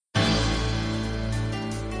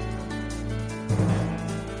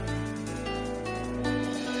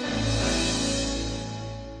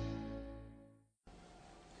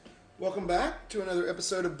Welcome back to another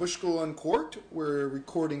episode of Bush School Uncorked. We're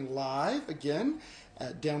recording live again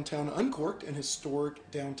at downtown Uncorked in historic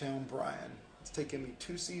downtown Bryan. It's taken me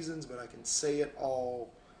 2 seasons, but I can say it all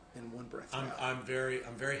in one breath now. I'm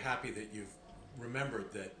very happy that you've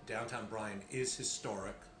remembered that downtown Bryan is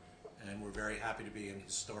historic, and we're very happy to be in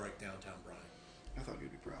historic downtown Bryan. I thought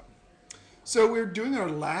you'd be proud. So we're doing our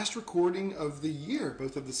last recording of the year,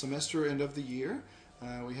 both of the semester and of the year.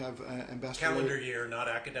 We have Ambassador... Calendar year, not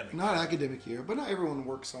academic. Not academic year, but not everyone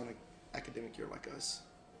works on an academic year like us.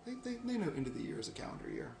 They know end of the year is a calendar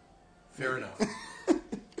year. Fair enough.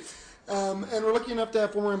 And we're lucky enough to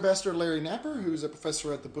have former Ambassador Larry Napper, who's a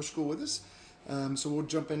professor at the Bush School with us. So we'll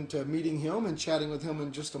jump into meeting him and chatting with him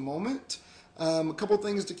in just a moment. A couple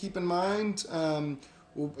things to keep in mind.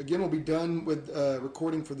 We'll be done with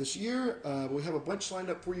recording for this year. We have a bunch lined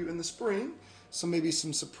up for you in the spring. Maybe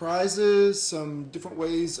some surprises, some different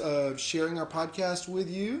ways of sharing our podcast with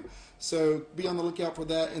you. So be on the lookout for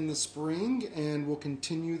that in the spring, and we'll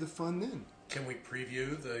continue the fun then. Can we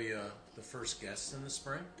preview the first guests in the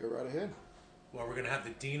spring? Go right ahead. Well, we're going to have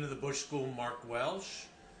the Dean of the Bush School, Mark Welsh,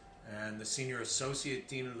 and the Senior Associate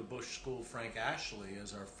Dean of the Bush School, Frank Ashley,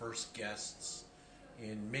 as our first guests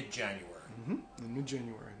in mid-January. Mm-hmm. In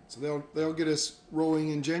mid-January. So they'll get us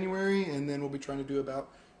rolling in January, and then we'll be trying to do about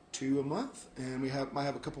 2 a month, and might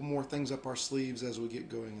have a couple more things up our sleeves as we get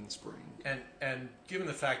going in the spring. And given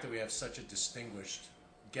the fact that we have such a distinguished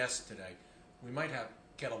guest today, we might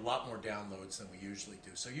get a lot more downloads than we usually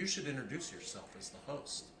do. So you should introduce yourself as the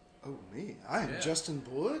host. Oh, me? I am Justin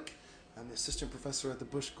Bullock. I'm the assistant professor at the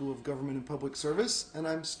Bush School of Government and Public Service, and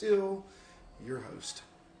I'm still your host.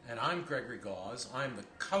 And I'm Gregory Gause. I'm the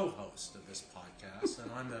co-host of this podcast,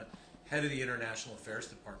 and I'm the head of the International Affairs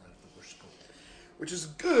Department at the Bush School. Which is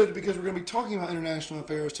good because we're going to be talking about international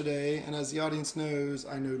affairs today, and as the audience knows,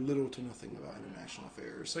 I know little to nothing about international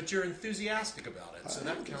affairs. But you're enthusiastic about it, so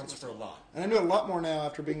that counts for a lot. And I know a lot more now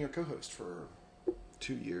after being your co-host for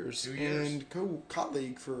 2 years. 2 years. And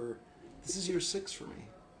co-colleague for, this is year 6 for me.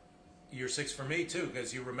 Year 6 for me, too,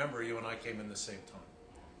 because you remember you and I came in the same time.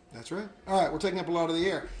 That's right. All right, we're taking up a lot of the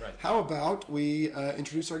air. Right. How about we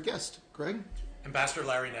introduce our guest, Greg? Ambassador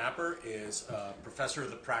Larry Napper is a professor of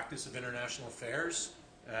the practice of international affairs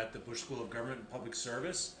at the Bush School of Government and Public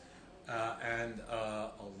Service, and a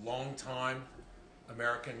long-time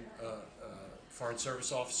American Foreign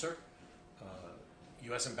Service officer,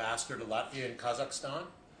 U.S. Ambassador to Latvia and Kazakhstan,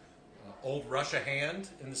 old Russia hand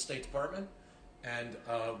in the State Department, and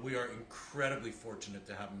we are incredibly fortunate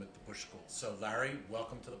to have him at the Bush School. So, Larry,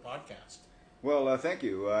 welcome to the podcast. Well, thank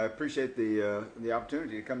you. I appreciate the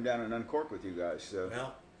opportunity to come down and uncork with you guys.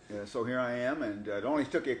 So here I am, and it only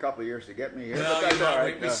took you a couple of years to get me here. Well, but that's all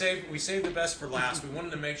right. We saved the best for last. We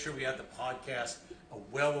wanted to make sure we had the podcast a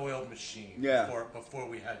well-oiled machine before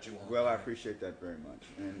we had you on. Well, I appreciate that very much,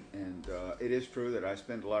 and it is true that I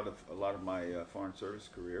spent a lot of my foreign service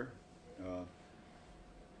career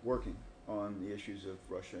working on the issues of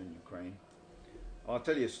Russia and Ukraine. I'll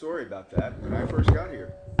tell you a story about that. When I first got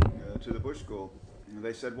here to the Bush School,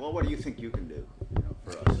 they said, "Well, what do you think you can do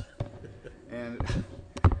for us?" And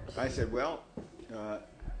I said, "Well,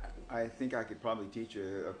 I think I could probably teach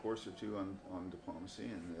a course or two on diplomacy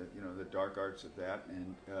and the dark arts of that,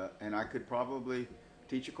 and I could probably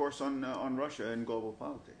teach a course on Russia and global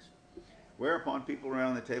politics." Whereupon people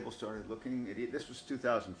around the table started looking at it. This was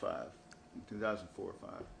 2005, 2004 or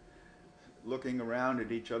 5. Looking around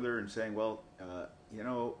at each other and saying, "Well,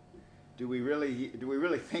 do we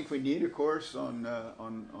really think we need a course on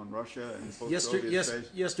Russia and post-Soviet space?"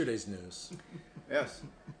 Yesterday's news. Yes,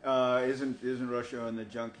 isn't Russia on the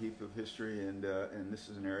junk heap of history, and this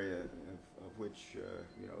is an area of which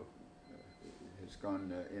has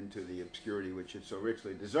gone into the obscurity which it so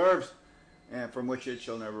richly deserves, and from which it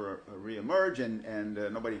shall never reemerge, and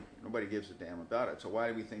nobody gives a damn about it. So why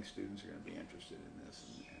do we think students are going to be interested in this?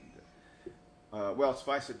 Well,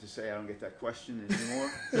 suffice it to say, I don't get that question anymore.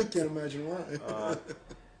 I can't imagine why.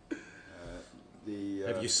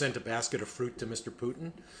 Have you sent a basket of fruit to Mr.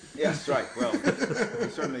 Putin? Yes, right. Well,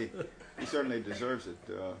 he certainly deserves it.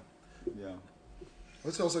 Yeah.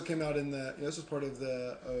 This also came out in this was part of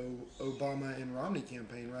the Obama and Romney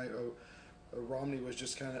campaign, right? Romney was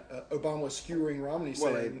just kind of Obama was skewering Romney,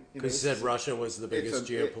 saying because he said Russia was the biggest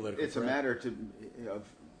geopolitical. It's threat. A matter of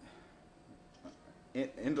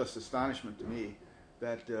endless astonishment to me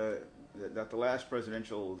that the last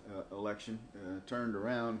presidential election turned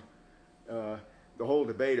around the whole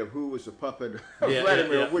debate of who was a puppet of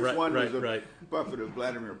Vladimir, which one was a puppet of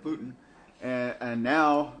Vladimir Putin, and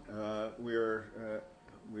now we're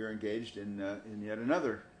engaged in yet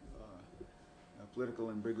another political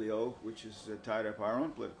imbroglio, which has tied up our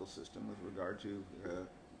own political system with regard to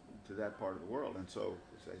that part of the world. And so,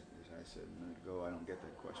 as I said a minute ago, I don't get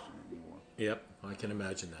that question anymore. Yep, I can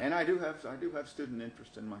imagine that. And I do have student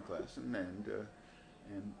interest in my class,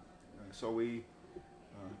 and so we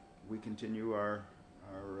continue our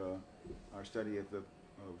study of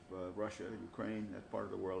Russia, Ukraine, that part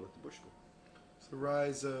of the world at the Bush School. So the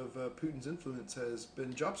rise of Putin's influence has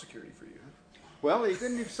been job security for you. Well, he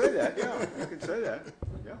didn't even say that. Yeah, you can say that.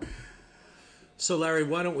 Yeah. So, Larry,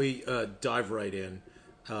 why don't we dive right in?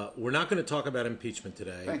 We're not going to talk about impeachment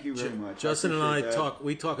today. Thank you very much. Justin and I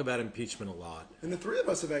talk about impeachment a lot. And the three of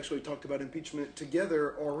us have actually talked about impeachment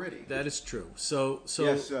together already. That is true. So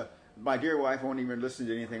yes, my dear wife won't even listen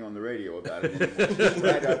to anything on the radio about it anymore. She's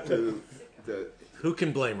right up to the. Who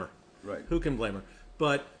can blame her? Right. Who can blame her?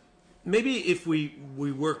 But maybe if we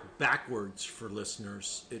work backwards for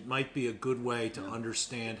listeners, it might be a good way to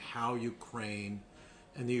understand how Ukraine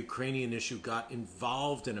and the Ukrainian issue got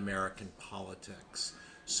involved in American politics.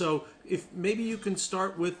 So if maybe you can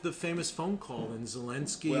start with the famous phone call in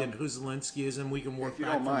Zelensky and who Zelensky is, and we can work If you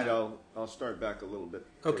back don't mind, from I'll start back a little bit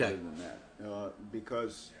Okay. further than that,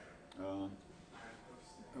 because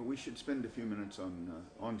we should spend a few minutes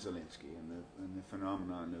on Zelensky and the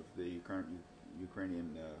phenomenon of the current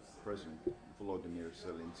Ukrainian President Volodymyr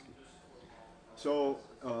Zelensky. So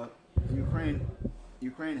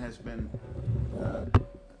Ukraine has been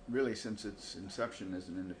really since its inception as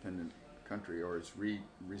an independent country, or its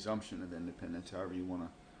resumption of independence, however you want to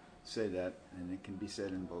say that, and it can be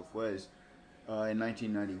said in both ways. In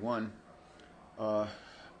 1991,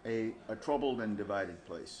 a troubled and divided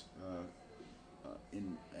place,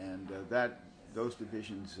 those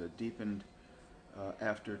divisions deepened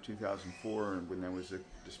after 2004, when there was a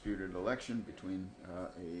disputed election between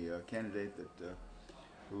a candidate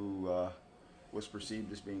who was perceived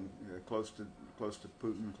as being close to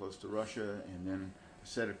Putin, close to Russia, and then a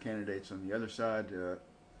set of candidates on the other side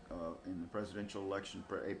in the presidential election,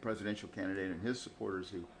 a presidential candidate and his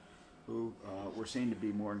supporters who were seen to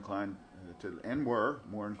be more inclined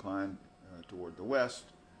toward the West,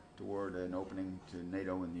 toward an opening to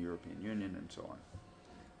NATO and the European Union, and so on.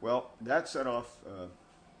 Well, that set off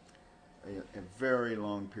a very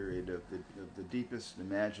long period of the deepest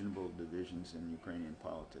imaginable divisions in Ukrainian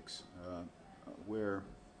politics, where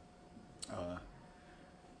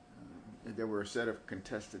there were a set of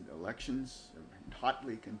contested elections,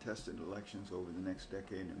 hotly contested elections over the next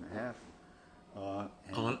decade and a half.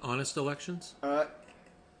 honest elections?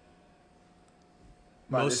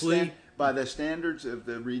 Mostly? By the standards of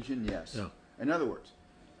the region, yes. Yeah. In other words,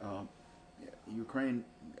 Ukraine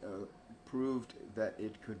proved that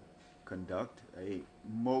it could conduct a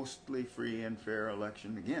mostly free and fair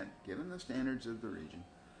election, again, given the standards of the region,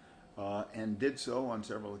 and did so on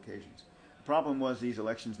several occasions. The problem was these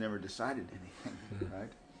elections never decided anything,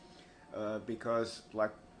 right? Because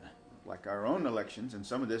like our own elections, and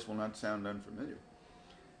some of this will not sound unfamiliar,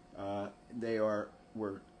 they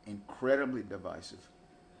were incredibly divisive,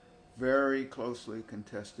 very closely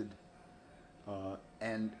contested,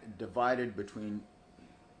 and divided between,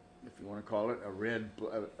 if you want to call it,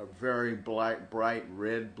 a very bright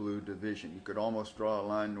red-blue division. You could almost draw a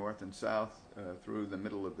line north and south through the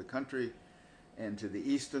middle of the country, and to the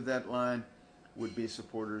east of that line would be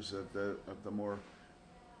supporters of the more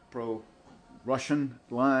pro-Russian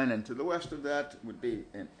line, and to the west of that would be,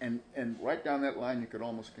 and right down that line you could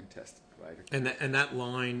almost contest it, right? And that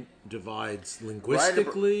line divides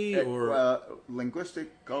linguistically,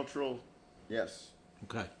 linguistic, cultural, yes.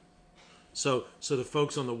 Okay. So the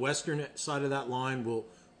folks on the western side of that line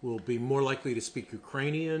will be more likely to speak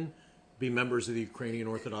Ukrainian, be members of the Ukrainian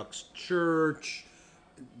Orthodox Church,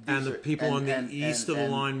 and the people on the east of the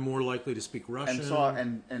line more likely to speak Russian.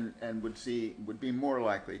 And would be more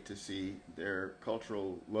likely to see their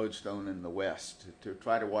cultural lodestone in the West, to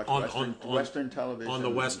try to watch Western television on the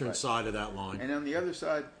western side of that line. And on the other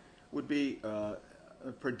side would be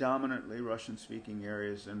predominantly Russian-speaking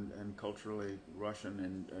areas and culturally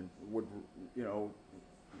Russian, and would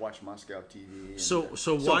watch Moscow TV. So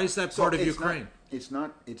why is that part of Ukraine? It's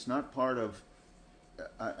not part of.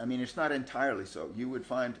 I mean, it's not entirely so. You would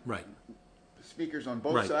find speakers on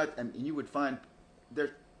both sides, and you would find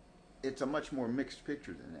it's a much more mixed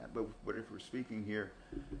picture than that. But if we're speaking here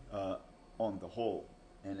on the whole,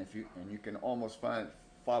 and you can almost follow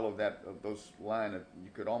you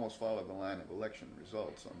could almost follow the line of election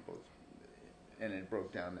results on both, and it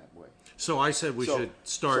broke down that way. So I said we should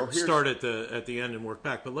start at the end and work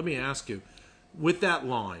back. But let me ask you, with that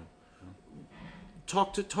line,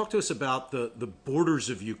 talk to us about the borders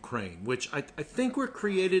of Ukraine, which I think were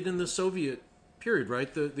created in the Soviet period,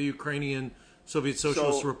 right? The Ukrainian Soviet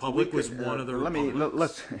Socialist So Republic we was could, one of the let me republics.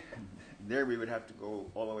 let's there we would have to go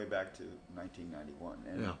all the way back to 1991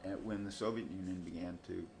 and when the Soviet Union began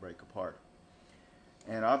to break apart.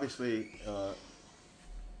 And obviously,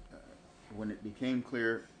 when it became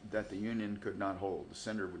clear that the Union could not hold, the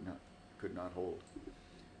center could not hold,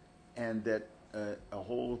 and that a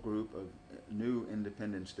whole group of new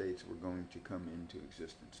independent states were going to come into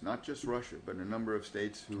existence. Not just Russia, but a number of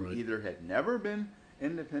states who Right. either had never been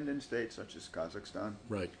independent states, such as Kazakhstan,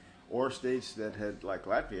 Right. or states that had, like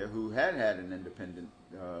Latvia, who had an independent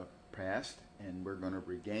past and were going to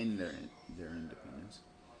regain their independence.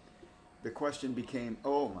 The question became,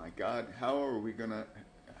 oh my God, how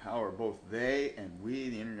are both they and we,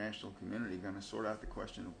 the international community, going to sort out the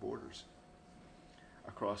question of borders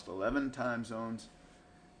across 11 time zones,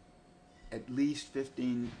 at least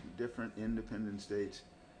 15 different independent states,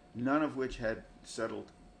 none of which had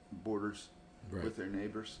settled borders Right. with their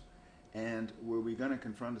neighbors? And were we going to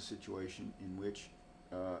confront a situation in which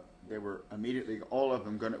they were immediately, all of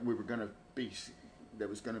them, there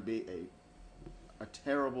was going to be a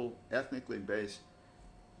terrible, ethnically based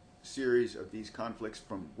series of these conflicts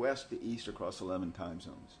from west to east across 11 time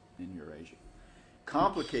zones in Eurasia,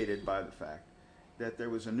 complicated by the fact that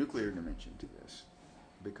there was a nuclear dimension to this,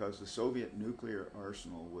 because the Soviet nuclear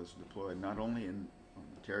arsenal was deployed not only on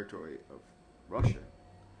the territory of Russia,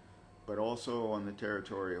 but also on the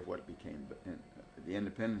territory of what became the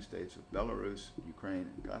independent states of Belarus, Ukraine,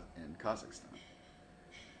 and Kazakhstan.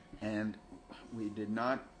 And we did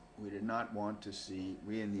not want to see,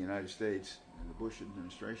 we in the United States and the Bush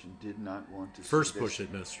administration did not want to First see Bush this,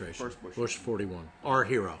 administration. First Bush 41. Our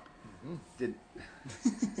hero. did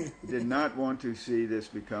not want to see this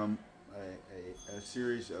become a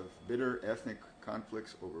series of bitter ethnic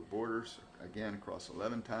conflicts over borders, again across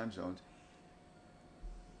 11 time zones,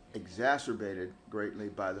 exacerbated greatly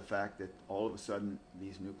by the fact that all of a sudden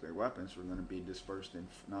these nuclear weapons were going to be dispersed in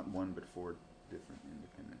not one but 4 different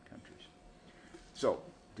independent countries. So,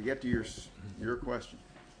 to get to your question,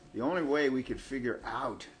 the only way we could figure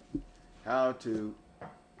out how to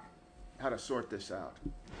sort this out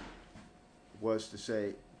was to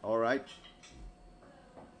say, all right,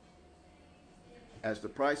 as the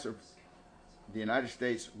price of the United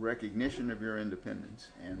States recognition of your independence,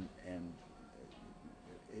 and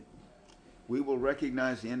we will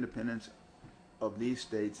recognize the independence of these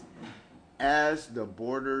states as the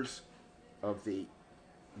borders of the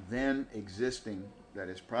then existing, that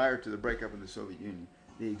is prior to the breakup of the Soviet Union,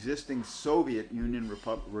 the existing Soviet Union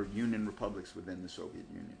republics within the Soviet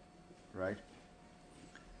Union, right?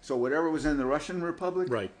 So whatever was in the Russian Republic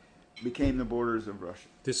Right. became the borders of Russia.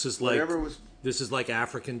 This is like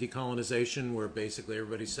African decolonization, where basically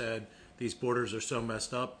everybody said these borders are so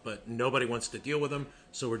messed up, but nobody wants to deal with them,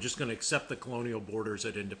 so we're just going to accept the colonial borders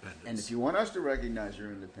at independence. And if you want us to recognize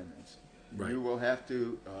your independence, Right. you will have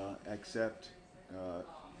to accept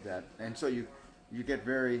that. And so you get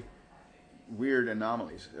very weird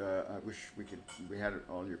anomalies. I wish we had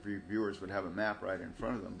all your viewers would have a map right in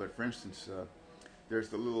front of them. But for instance, there's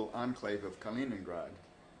the little enclave of Kaliningrad,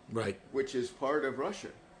 Right. which is part of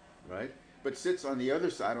Russia, right? But sits on the other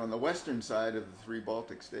side, on the western side of the 3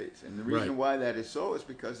 Baltic states. And the reason Right. why that is so is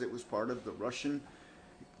because it was part of the Russian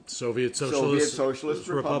Soviet Soviet Socialist, Socialist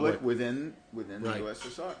Republic within Right. the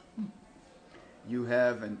USSR. You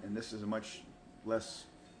have, and this is a much less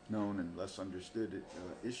known and less understood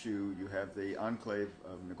issue, you have the enclave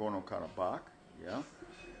of Nagorno-Karabakh,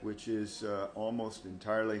 which is almost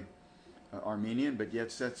entirely Armenian, but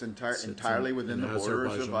yet sits entirely within the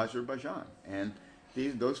borders of Azerbaijan. And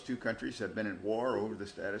those 2 countries have been at war over the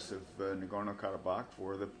status of Nagorno-Karabakh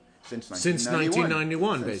since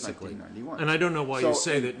 1991, basically. 1991. And I don't know why you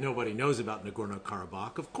say that nobody knows about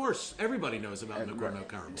Nagorno-Karabakh. Of course, everybody knows about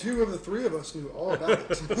Nagorno-Karabakh. 2 of the 3 of us knew all about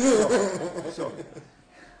it.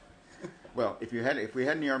 Well, if we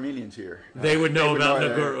had any Armenians here, They would know about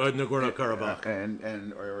Nagorno-Karabakh.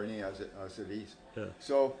 or any Azeris. Yeah.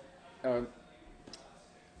 So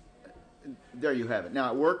there you have it.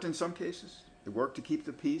 Now, it worked in some cases. It worked to keep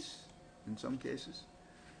the peace in some cases,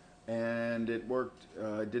 and it worked.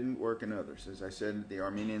 It didn't work in others. As I said, the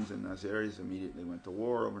Armenians and Azeris immediately went to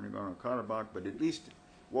war over Nagorno-Karabakh, but at least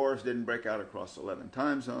wars didn't break out across 11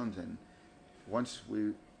 time zones. And once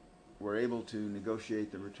we were able to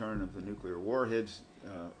negotiate the return of the nuclear warheads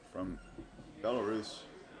from Belarus,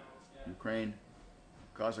 Ukraine,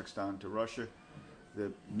 Kazakhstan to Russia,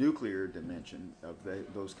 the nuclear dimension of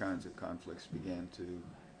those kinds of conflicts began to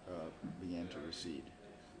recede.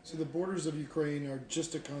 So the borders of Ukraine are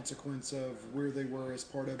just a consequence of where they were as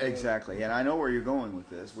part of... Exactly, and I know where you're going with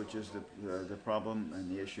this, which is the problem and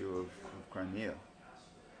the issue of Crimea.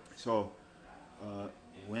 So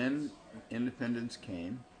when independence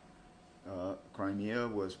came, Crimea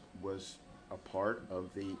was a part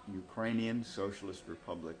of the Ukrainian Socialist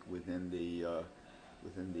Republic within the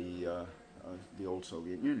old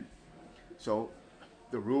Soviet Union. So,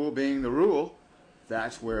 the rule being the rule,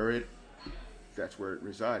 that's where it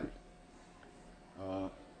resided.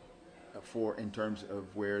 In terms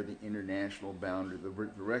of where the international boundary, the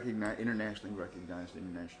internationally recognized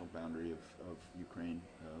international boundary of Ukraine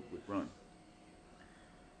would run.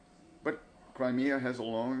 But Crimea has a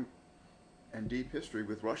long and deep history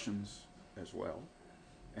with Russians as well.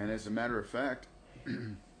 And as a matter of fact,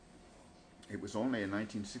 it was only in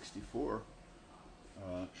 1964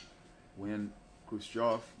 when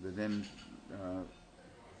Khrushchev, the then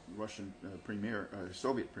Russian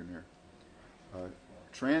Soviet premier,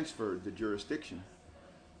 transferred the jurisdiction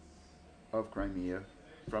of Crimea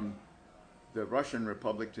from the Russian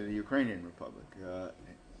Republic to the Ukrainian Republic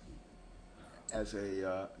as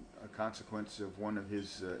a consequence of one of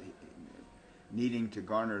his needing to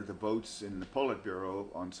garner the votes in the Politburo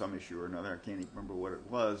on some issue or another. I can't even remember what it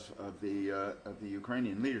was of the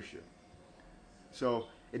Ukrainian leadership. So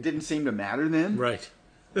it didn't seem to matter then, Right.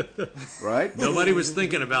 right? Nobody was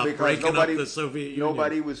thinking about Because breaking up the Soviet Union.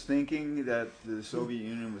 Nobody was thinking that the Soviet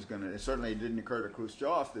Union was going to. It certainly didn't occur to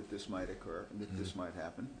Khrushchev that this might occur, that this might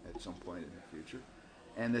happen at some point in the future,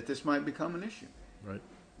 and that this might become an issue. Right.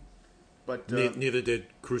 But Neither did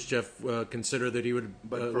Khrushchev consider that he would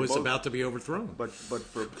was about to be overthrown. But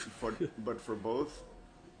for both,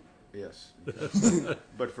 yes.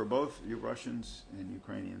 But for both you Russians and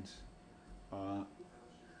Ukrainians,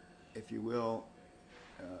 if you will,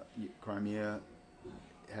 Crimea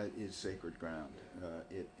is sacred ground.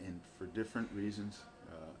 And for different reasons,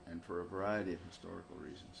 and for a variety of historical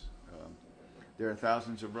reasons, there are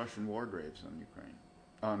thousands of Russian war graves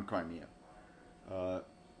on Crimea.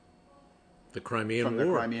 The Crimean from War.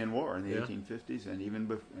 the Crimean War in the 1850s, and even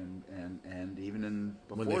before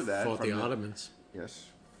when they that, fought the Ottomans. Yes,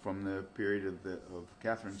 from the period of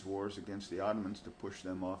Catherine's wars against the Ottomans to push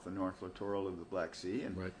them off the north littoral of the Black Sea.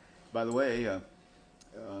 And Right. by the way,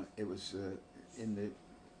 it was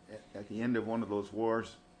at the end of one of those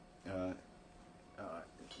wars,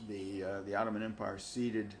 the Ottoman Empire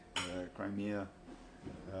ceded Crimea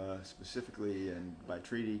specifically and by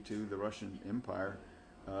treaty to the Russian Empire.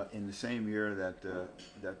 In the same year that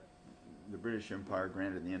the British Empire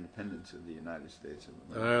granted the independence of the United States of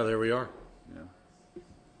America. There we are. Yeah.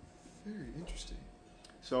 Very interesting.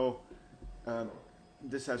 So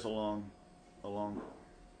this has a long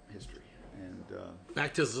history, and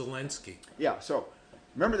Back to Zelensky. yeah. So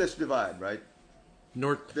remember this divide, right?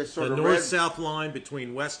 The sort of north-south line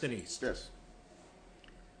between west and east. Yes.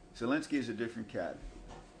 Zelensky is a different cat,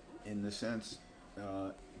 in the sense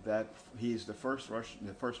that he's the first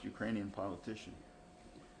Ukrainian politician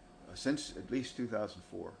since at least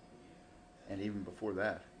 2004, and even before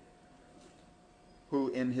that, who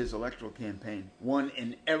in his electoral campaign won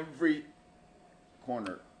in every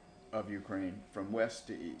corner of Ukraine from west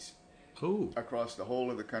to east, across the whole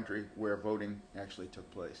of the country where voting actually took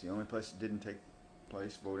place. The only place that didn't take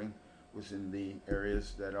place voting was in the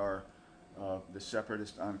areas that are the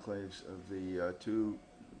separatist enclaves of the two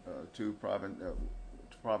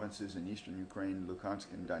provinces in eastern Ukraine,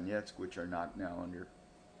 Luhansk and Donetsk, which are not now under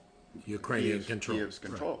Ukrainian Kiev's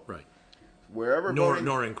control. Right. Wherever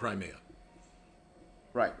nor in Crimea.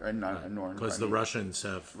 Right, and nor in Crimea. Because the Russians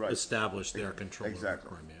have established their control over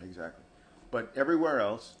Crimea. Exactly. But everywhere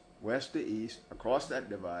else, west to east, across that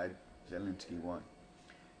divide, Zelensky won.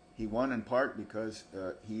 He won in part because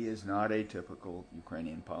he is not a typical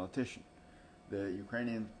Ukrainian politician. The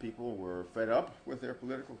Ukrainian people were fed up with their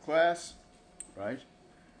political class, right?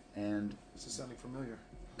 And this is sounding familiar.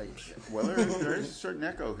 Well, there is a certain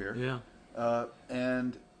echo here. Yeah.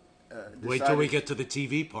 Wait till we get to the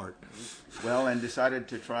TV part. Well, and decided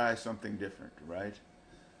to try something different, right?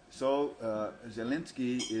 So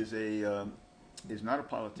Zelensky is not a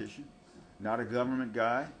politician, not a government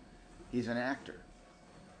guy. He's an actor.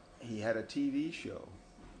 He had a TV show,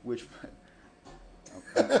 which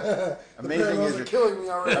amazing as killing me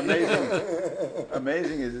already.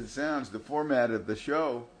 Amazing as it sounds, the format of the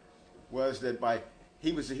show was that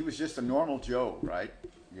he was just a normal Joe, right?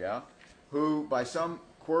 Yeah, who by some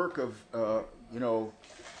quirk of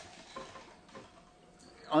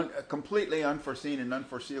completely unforeseen and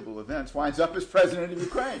unforeseeable events winds up as president of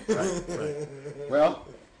Ukraine. Right? Right. Well,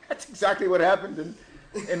 that's exactly what happened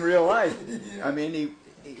in real life. Yeah. I mean, he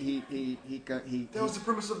that was the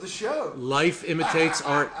premise of the show. Life imitates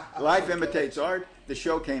art. Life imitates art. The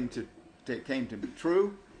show came to be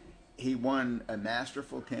true. He won a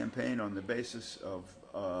masterful campaign on the basis of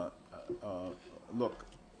look,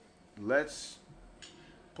 let's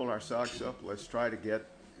pull our socks up. Let's try to get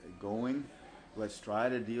going. Let's try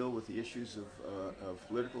to deal with the issues of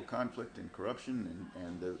political conflict and corruption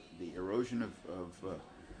and the erosion of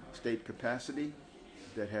state capacity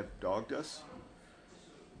that have dogged us.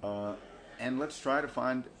 And let's try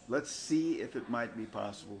to let's see if it might be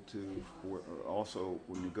possible to also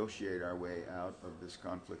negotiate our way out of this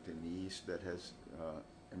conflict in the East that has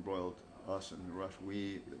embroiled us and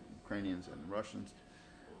we, the Ukrainians and the Russians,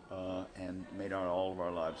 and made all of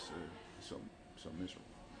our lives so miserable.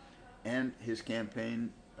 And his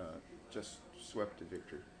campaign just swept to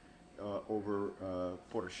victory over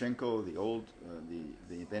Poroshenko,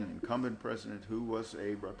 the then incumbent president, who was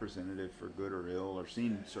a representative for good or ill, or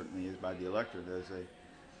seen certainly as by the electorate as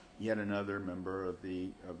yet another member of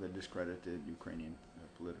the discredited Ukrainian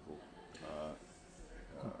political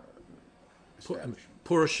establishment.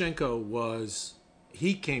 Poroshenko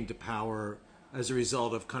came to power as a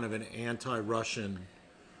result of kind of an anti-Russian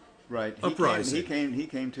right uprising. He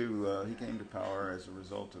came to power as a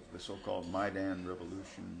result of the so-called Maidan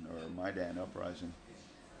Revolution or Maidan uprising.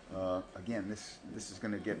 Again, this is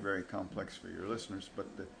going to get very complex for your listeners, but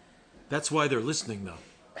that's why they're listening, though.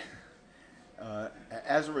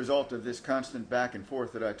 As a result of this constant back and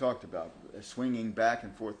forth that I talked about, swinging back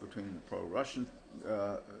and forth between the pro-Russian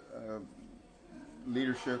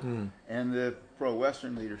leadership and the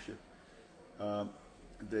pro-Western leadership,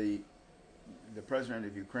 the president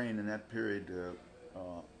of Ukraine in that period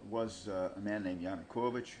was a man named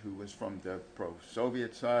Yanukovych, who was from the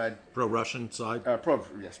pro-Soviet side. Pro-Russian side?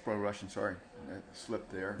 Pro-Russian, sorry.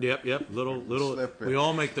 Slipped there. Yep. Little. Slip, we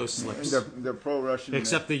all make those slips. The pro-Russian...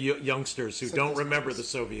 Except the youngsters who don't remember the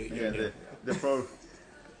Soviet Union.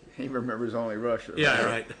 He remembers only Russia. Yeah,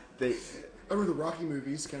 right. Remember the Rocky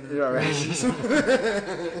movies, kind of. Yeah, right.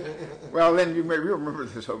 Well, then you remember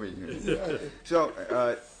the Soviet Union.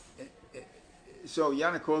 Yeah. So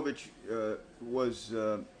Yanukovych was,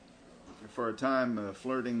 for a time,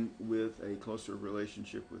 flirting with a closer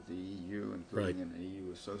relationship with the EU, including an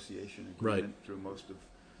EU association agreement through most of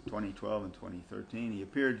 2012 and 2013. He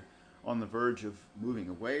appeared on the verge of moving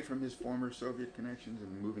away from his former Soviet connections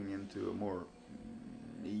and moving into a more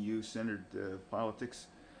EU-centered politics.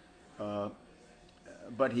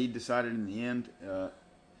 But he decided in the end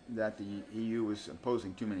that the EU was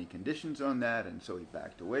imposing too many conditions on that, and so he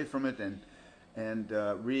backed away from it and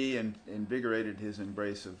reinvigorated his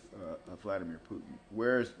embrace of Vladimir Putin.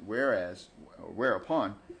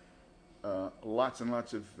 Whereupon lots and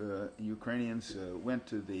lots of Ukrainians went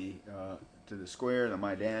to the square, the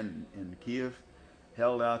Maidan in Kiev,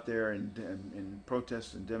 held out there in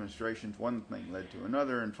protests and demonstrations. One thing led to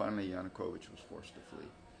another, and finally Yanukovych was forced to flee.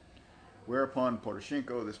 Whereupon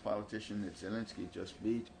Poroshenko, this politician that Zelensky just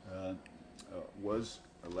beat, was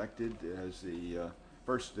elected as the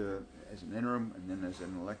first as an interim and then as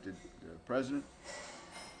an elected president.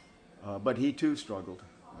 But he too struggled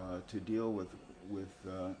to deal with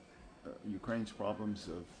Ukraine's problems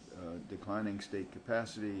of declining state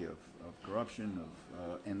capacity, of corruption,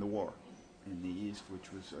 and the war in the East, which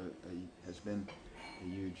has been a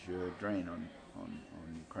huge drain on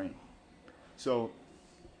Ukraine. So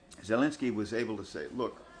Zelensky was able to say,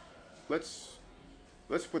 look, let's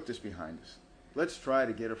put this behind us. Let's try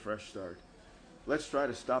to get a fresh start. Let's try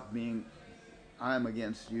to stop being I'm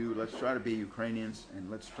against you. Let's try to be Ukrainians, and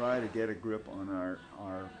let's try to get a grip on our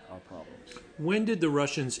problems. When did the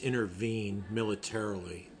Russians intervene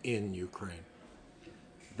militarily in Ukraine?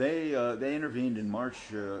 They intervened in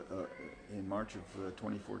March of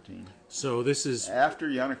 2014. So this is after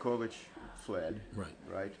Yanukovych fled.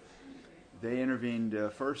 Right. They intervened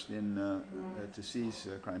first to seize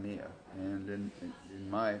Crimea, and in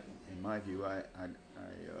my view,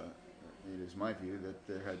 it is my view that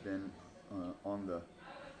there had been on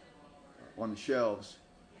the shelves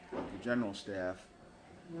of the general staff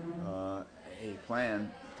a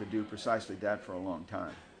plan to do precisely that for a long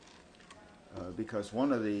time, because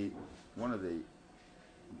one of the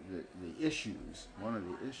issues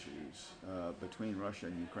between Russia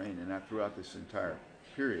and Ukraine, and that throughout this entire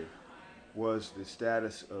period, was the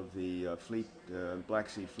status of the Black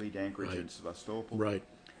Sea Fleet anchorage at Sevastopol,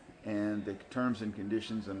 and the terms and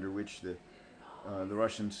conditions under which the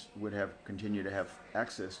Russians would continue to have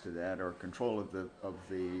access to that or control of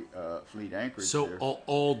the fleet anchorage. So there.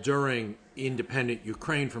 all during independent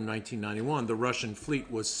Ukraine from 1991, the Russian fleet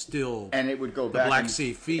was still, and it would go the back. Black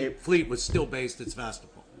Sea fleet was still based at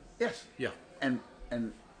Sevastopol. Yes. Yeah. And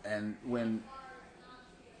when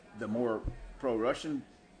the more pro-Russian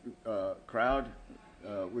crowd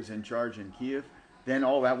was in charge in Kiev, then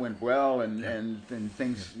all that went well, and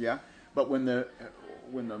things, But when the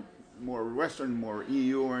more Western, more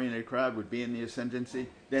EU-oriented crowd would be in the ascendancy,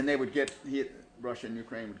 then they would Russia and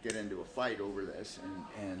Ukraine would get into a fight over this,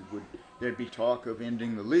 and there'd be talk of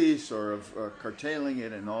ending the lease or of curtailing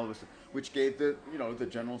it and all this, which gave the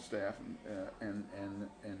general staff and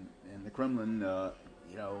the Kremlin the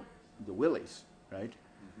willies, right?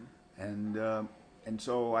 And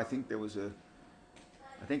so I think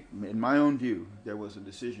in my own view, there was a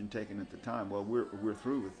decision taken at the time. Well, we're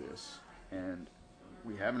through with this, and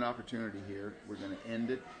we have an opportunity here. We're going to end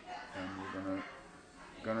it, and we're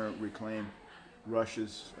going to reclaim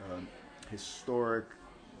Russia's historic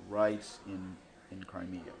rights in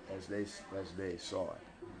Crimea as they saw it.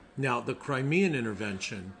 Now, the Crimean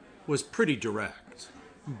intervention was pretty direct,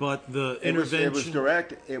 but the intervention... It was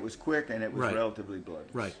direct, it was quick, and it was Right. relatively bloody.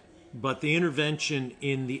 Right. But the intervention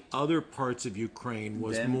in the other parts of Ukraine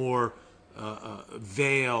was more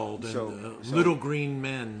veiled and So- little green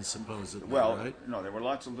men, supposedly, Well, right? no, there were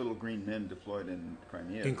lots of little green men deployed in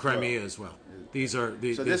Crimea. In Crimea as well. These are...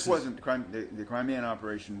 So this wasn't the Crimean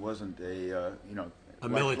operation wasn't a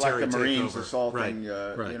military like the Marines takeover. assaulting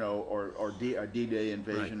Right. or a D-Day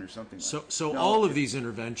invasion Right. or something. So No, all of these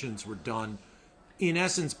interventions were done, in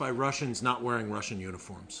essence, by Russians not wearing Russian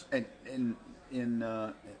uniforms. and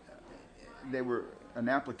they were an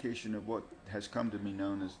application of what has come to be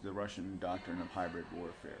known as the Russian doctrine of hybrid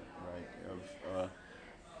warfare, right? Of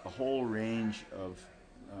a whole range of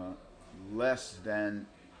less than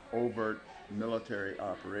overt military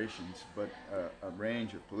operations, but a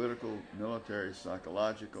range of political, military,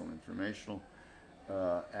 psychological, informational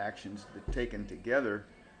actions that, taken together,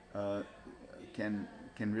 can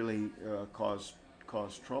really cause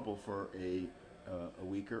trouble for a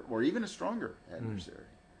weaker or even a stronger adversary,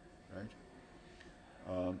 right?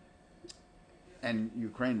 And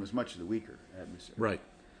Ukraine was much the weaker adversary. Right.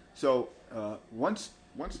 So once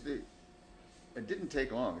it didn't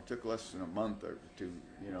take long. It took less than a month or two,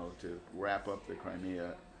 to wrap up the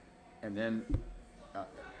Crimea, and then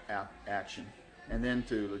action, and then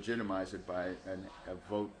to legitimize it by a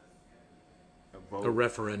vote, A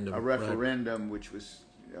referendum. a referendum, which was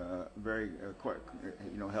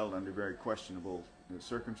held under very questionable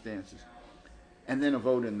circumstances, and then a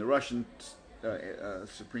vote in the Russian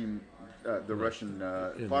Russian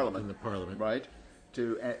Parliament, in the parliament. right,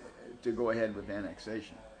 to go ahead with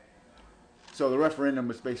annexation. So the referendum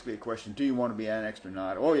was basically a question: do you want to be annexed or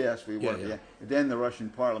not? Oh yes, we want to be. Then the Russian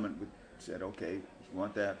Parliament said, okay, if you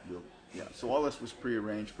want that, we'll. Yeah. So all this was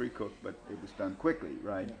prearranged, pre-cooked, but it was done quickly,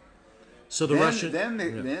 right? So the Russian... Then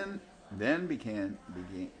began the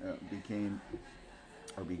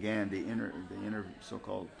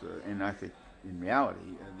so-called, and I think in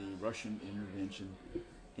reality, the Russian intervention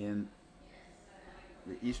in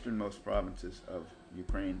the easternmost provinces of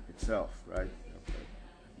Ukraine itself, right?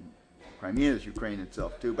 Crimea is Ukraine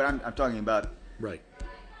itself too, but I'm talking about Right.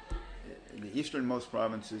 the easternmost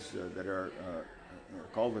provinces that are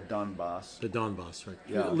called the Donbass. The Donbass, right.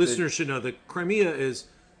 Yeah, Listeners should know that Crimea is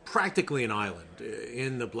practically an island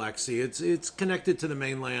in the Black Sea. It's connected to the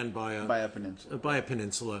mainland by a peninsula. By a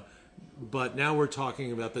peninsula. But now we're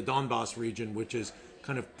talking about the Donbass region, which is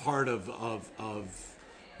kind of part of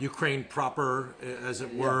Ukraine proper, as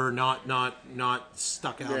it were, not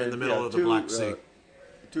stuck out in the middle of the Black Sea.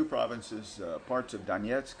 Two provinces, parts of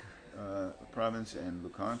Donetsk province and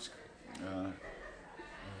Luhansk,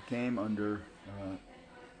 came under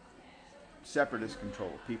separatist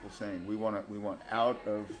control. People saying we want out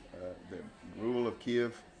of the rule of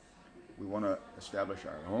Kiev. We want to establish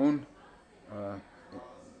our own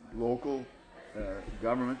local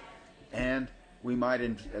government, and we might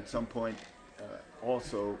at some point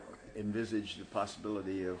also envisage the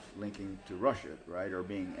possibility of linking to Russia, right, or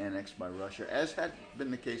being annexed by Russia, as had been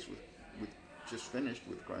the case with just finished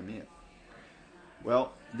with Crimea.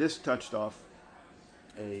 Well, this touched off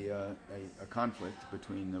a conflict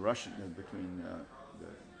between the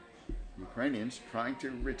Ukrainians trying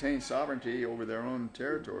to retain sovereignty over their own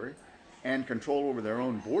territory and control over their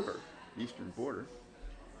own border, eastern border,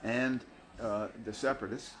 and the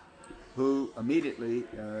separatists, who immediately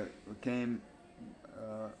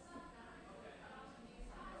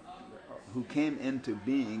who came into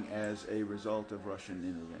being as a result of Russian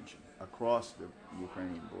intervention across the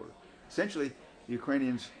Ukrainian border. Essentially, the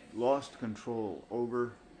Ukrainians lost control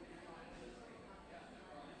over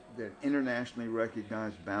the internationally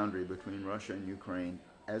recognized boundary between Russia and Ukraine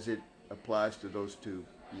as it applies to those two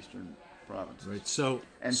eastern provinces. Right. So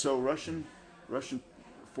Russian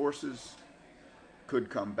forces could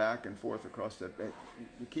come back and forth across that.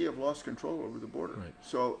 Kiev lost control over the border. Right.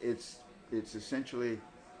 So it's essentially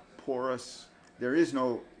porous. There is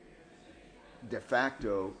no de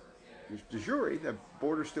facto de jure, the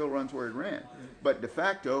border still runs where it ran. But de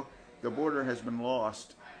facto, the border has been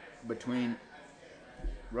lost between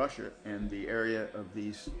Russia and the area of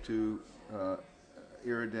these two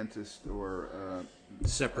irredentist or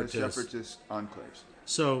separatist enclaves.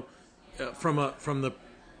 So, from the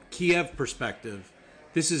Kiev perspective,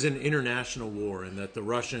 this is an international war in that the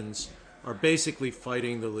Russians are basically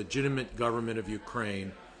fighting the legitimate government of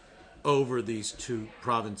Ukraine over these two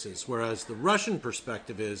provinces, whereas the Russian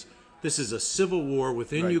perspective is this is a civil war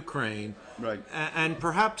within Ukraine, and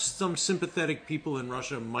perhaps some sympathetic people in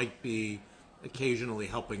Russia might be occasionally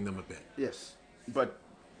helping them a bit. Yes, but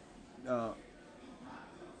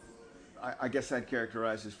I guess that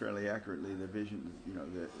characterizes fairly accurately the vision,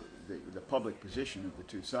 the public position of the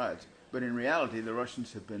two sides. But in reality, the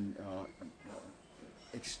Russians have been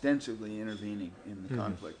extensively intervening in the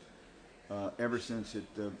conflict ever since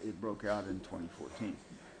it broke out in 2014.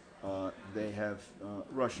 They have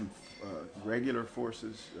Russian regular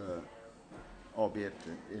forces, albeit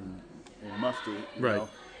in mufti,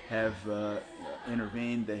 have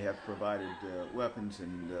intervened. They have provided weapons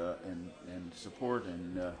and support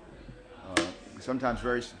and sometimes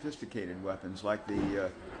very sophisticated weapons, like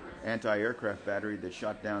the anti-aircraft battery that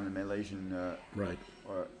shot down the Malaysian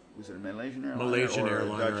or was it a Malaysian airliner? Malaysian or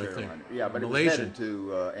airliner, a Dutch I think. airliner? Yeah, but Malaysian. It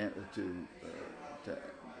was headed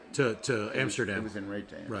To Amsterdam. It was en route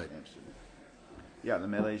to Right. Amsterdam. Yeah, the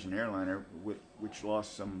Malaysian airliner, which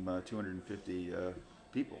lost some 250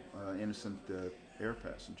 people, innocent air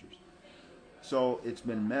passengers. So it's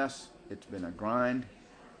been a mess. It's been a grind.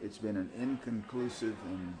 It's been an inconclusive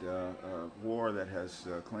and war that has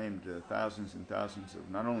claimed thousands and thousands of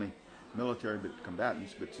not only military but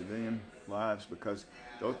combatants, but civilian lives, because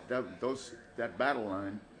that battle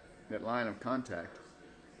line, that line of contact,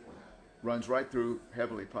 runs right through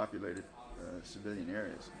heavily populated civilian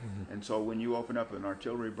areas. Mm-hmm. And so when you open up an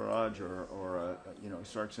artillery barrage or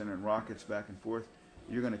start sending rockets back and forth,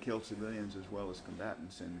 you're going to kill civilians as well as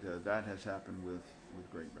combatants, and that has happened with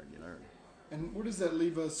great regularity. And where does that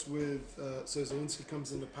leave us with, so Zelensky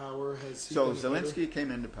comes into power? So Zelensky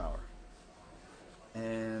came into power,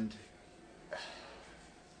 and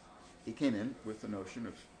he came in with the notion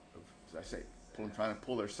of as I say, trying to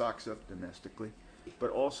pull their socks up domestically, but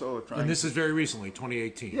also trying. And this is very recently,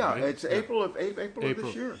 2018. Yeah, right? it's April of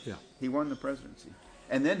this year. Yeah, he won the presidency,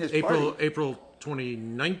 and then his April party. April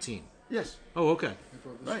 2019. Yes. Oh, okay.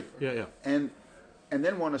 Right. Yeah. And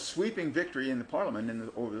then won a sweeping victory in the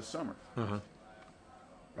parliament over the summer. Uh-huh.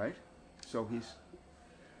 Right. So he's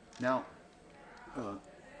now.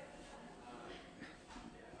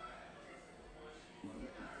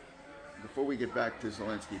 Before we get back to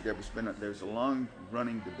Zelensky, there's a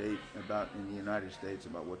long-running debate in the United States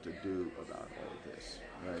about what to do about all of this.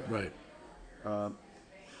 Right.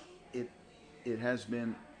 It has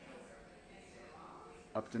been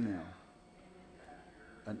up to now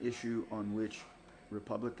an issue on which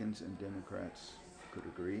Republicans and Democrats could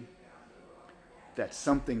agree that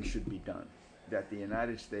something should be done, that the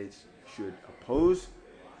United States should oppose,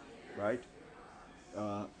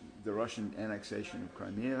 the Russian annexation of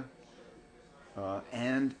Crimea,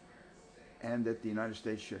 and that the United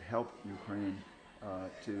States should help Ukraine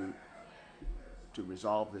to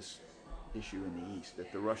resolve this issue in the East.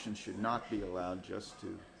 That the Russians should not be allowed just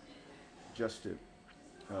to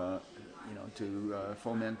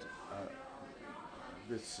foment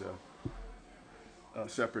this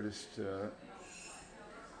separatist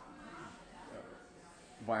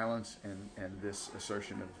violence and this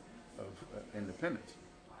assertion of independence,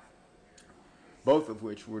 both of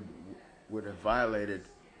which would have violated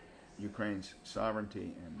Ukraine's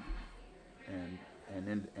sovereignty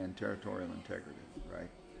and territorial integrity, right?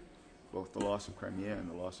 Both the loss of Crimea and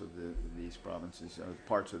the loss of these provinces,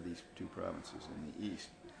 parts of these two provinces in the east.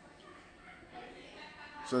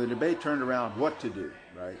 So the debate turned around what to do,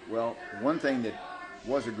 right? Well, one thing that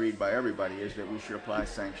was agreed by everybody is that we should apply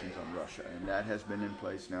sanctions on Russia, and that has been in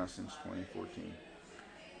place now since 2014.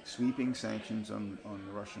 Sweeping sanctions on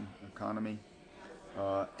the Russian economy,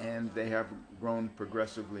 and they have grown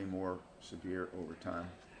progressively more severe over time.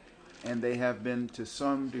 And they have been, to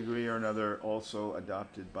some degree or another, also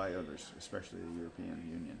adopted by others, especially the European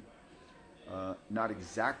Union. Not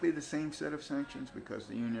exactly the same set of sanctions, because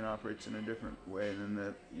the Union operates in a different way than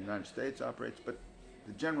the United States operates, but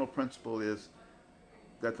the general principle is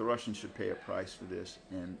that the Russians should pay a price for this,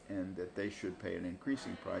 and that they should pay an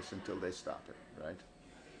increasing price until they stop it,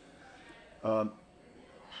 right?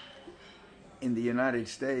 In the United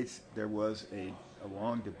States, there was a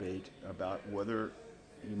long debate about whether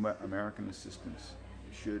American assistance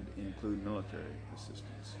should include military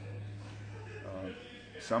assistance.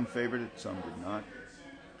 Some favored it, some did not.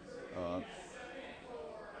 uh,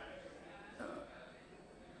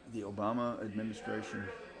 the Obama administration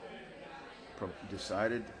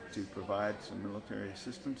decided to provide some military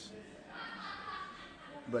assistance,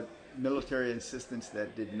 but military assistance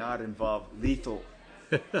that did not involve lethal.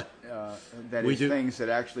 That We is do- things that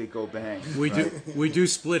actually go bang. We right? do we do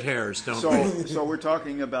split hairs, don't we? So we're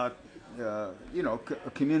talking about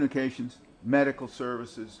communications, medical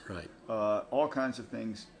services, Right. all kinds of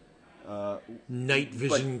things. Night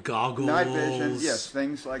vision goggles. Night vision, yes,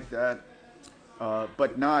 things like that,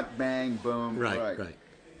 but not bang boom. Right.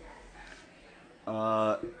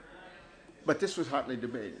 But this was hotly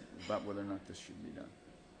debated about whether or not this should be done.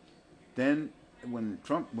 Then, when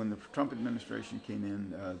the Trump administration came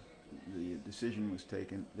in, the decision was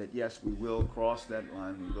taken that yes, we will cross that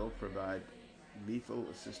line. We will provide lethal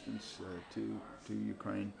assistance to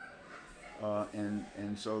Ukraine,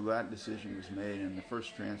 and so that decision was made. And the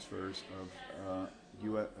first transfers of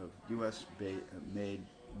U.S. made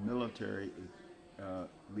military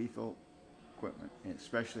lethal equipment, and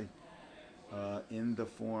especially in the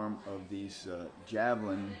form of these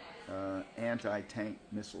Javelin anti-tank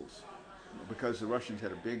missiles, because the Russians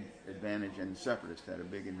had a big advantage and the separatists had a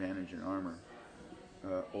big advantage in armor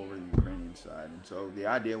over the Ukrainian side. And so the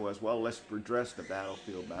idea was, well, let's redress the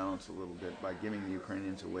battlefield balance a little bit by giving the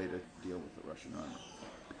Ukrainians a way to deal with the Russian armor.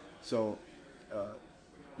 So,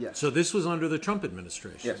 yes. So this was under the Trump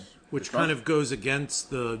administration, Yes. which The Trump- kind of goes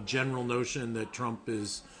against the general notion that Trump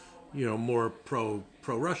is, more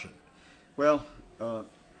pro-Russian. Well,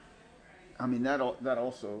 I mean, that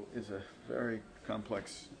also is a very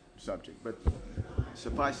complex subject, but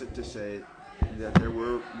suffice it to say that there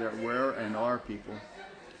were and are people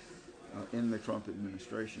in the Trump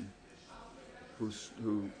administration who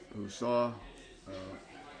saw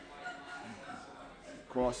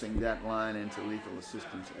crossing that line into lethal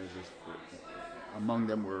assistance among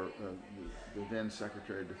them were the then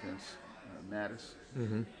Secretary of Defense Mattis,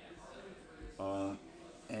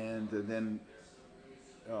 and then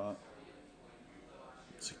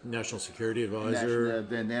National Security Advisor.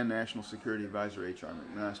 the then National Security Advisor H.R.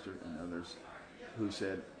 McMaster and others, who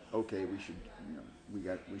said, "Okay, we should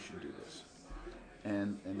do this,"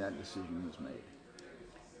 and that decision was made.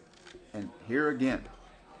 And here again,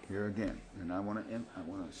 and I want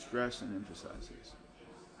to stress and emphasize this.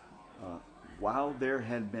 While there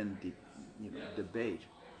had been debate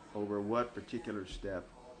over what particular step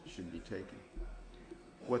should be taken,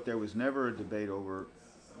 what there was never a debate over,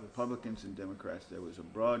 Republicans and Democrats, there was a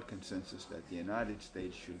broad consensus that the United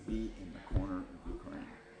States should be in the corner of Ukraine,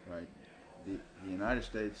 right? The United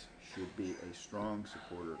States should be a strong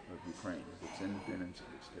supporter of Ukraine, of its independence, of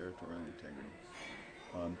its territorial integrity.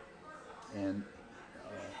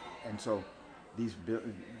 And so these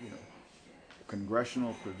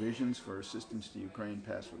congressional provisions for assistance to Ukraine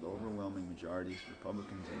passed with overwhelming majorities,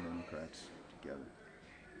 Republicans and Democrats together.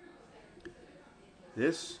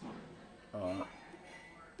 This,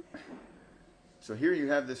 so here you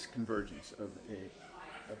have this convergence of a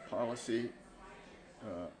policy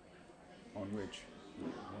on which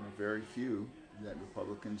one of very few that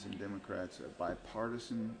Republicans and Democrats, a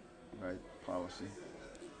bipartisan policy,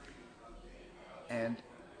 and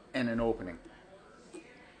an opening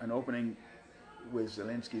with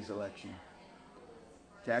Zelensky's election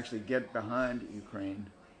to actually get behind Ukraine.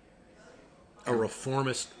 A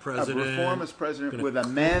reformist president. A reformist president gonna with a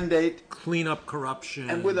mandate, clean up corruption.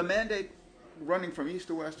 and with a mandate running from east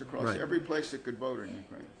to west across Right. every place that could vote in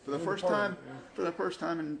Ukraine for the In first Parliament,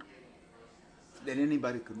 time that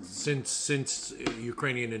anybody could remember. since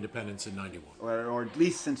Ukrainian independence in '91, or at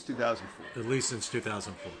least since 2004. at least since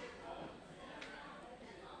 2004.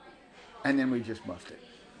 And then we just muffed it.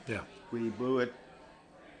 Yeah. We blew it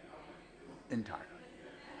entirely.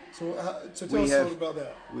 So tell We us a have- little about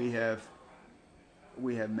that.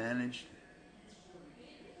 We have managed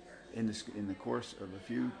in the course of a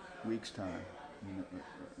few weeks' time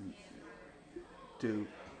to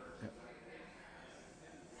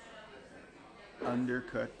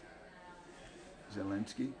undercut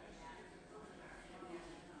Zelensky,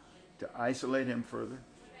 to isolate him further,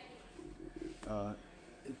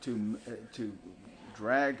 to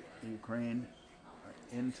drag Ukraine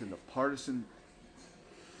into the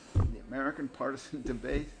American partisan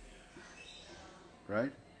debate,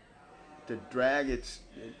 right? To drag its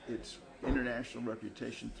international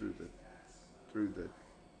reputation through the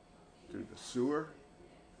sewer,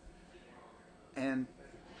 and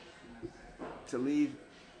to leave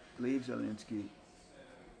Zelensky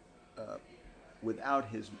without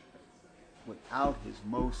his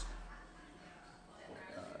most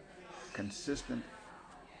consistent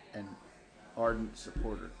and ardent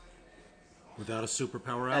supporter Without a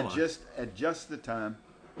superpower ally. at just the time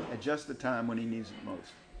when he needs it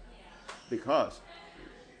most. Because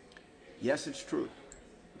yes, it's true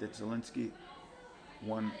that Zelensky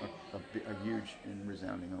won a huge and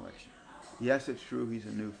resounding election. Yes, it's true he's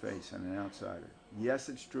a new face and an outsider. Yes,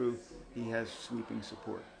 it's true he has sweeping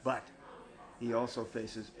support. But he also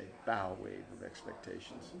faces a bow wave of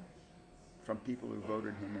expectations from people who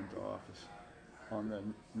voted him into office on the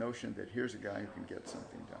notion that here's a guy who can get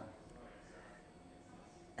something done.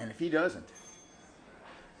 And if he doesn't,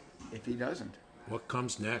 What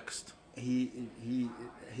comes next?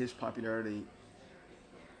 his popularity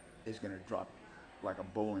is going to drop like a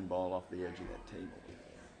bowling ball off the edge of that table,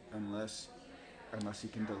 unless he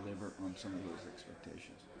can deliver on some of those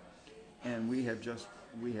expectations. And we have just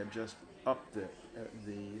upped the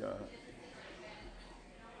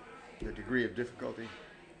degree of difficulty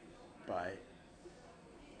by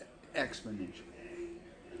exponentially,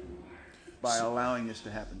 by allowing this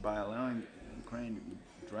to happen, by allowing Ukraine to be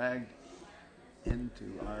dragged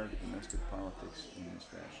into our domestic politics in this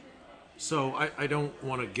fashion. So I don't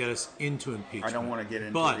want to get us into impeachment. I don't want to get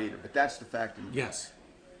into it either, but that's the fact of the matter. Yes.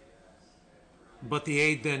 But the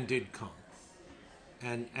aid then did come.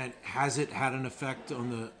 And has it had an effect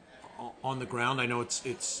on the ground? I know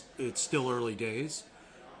it's still early days,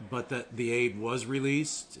 but that the aid was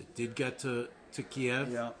released. It did get to Kiev.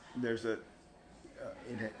 Yeah, there's it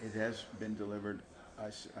has been delivered. I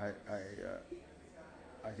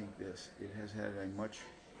think it has had a much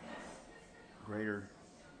greater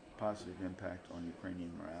positive impact on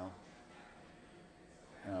Ukrainian morale,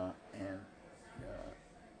 and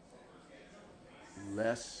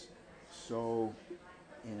less so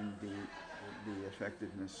in the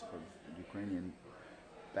effectiveness of Ukrainian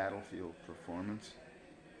battlefield performance,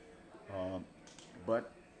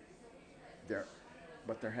 but there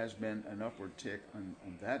has been an upward tick on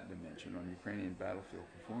that dimension, on Ukrainian battlefield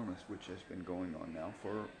performance, which has been going on now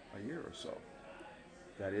for a year or so.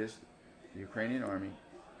 That is, the Ukrainian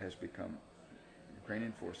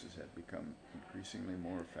forces have become increasingly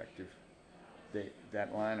more effective.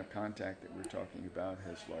 That line of contact that we're talking about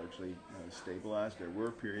has largely stabilized. There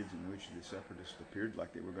were periods in which the separatists appeared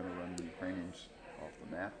like they were going to run the Ukrainians off the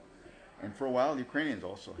map. And for a while, the Ukrainians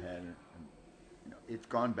also had, it's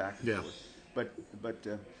gone back and forth. But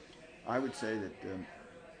I would say that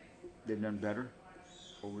they've done better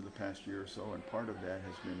over the past year or so, and part of that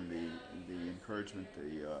has been the encouragement,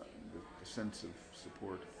 the sense of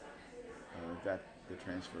support that the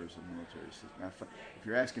transfers of military systems. Now, if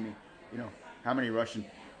you're asking me, how many Russian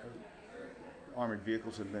armored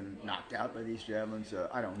vehicles have been knocked out by these javelins,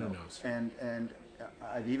 I don't know. Who knows? And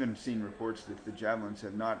I've even seen reports that the javelins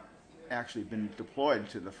have not actually been deployed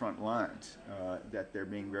to the front lines, that they're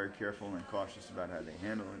being very careful and cautious about how they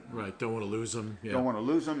handle it. Right, don't want to lose them. Yeah. Don't want to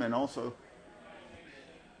lose them, and also,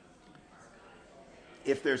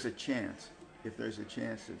 if there's a chance that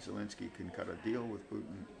Zelensky can cut a deal with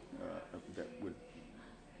Putin that would,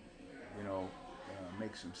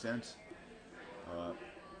 make some sense.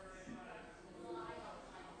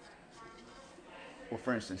 Well,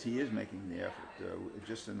 for instance, he is making the effort.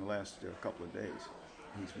 Just in the last couple of days,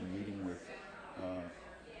 he's been meeting with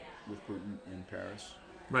Putin in Paris.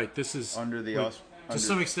 Right. This is under the to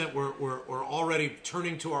some extent we're already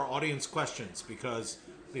turning to our audience questions, because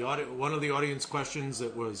one of the audience questions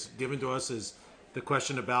that was given to us is the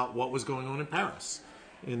question about what was going on in Paris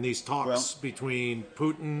in these talks between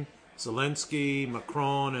Putin, Zelensky,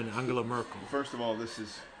 Macron, and Angela Merkel. First of all, this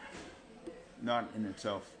is not in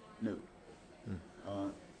itself new.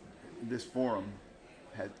 This forum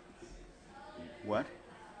had what?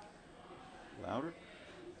 Louder?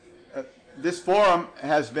 This forum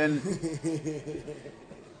has been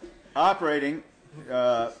operating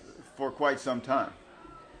for quite some time.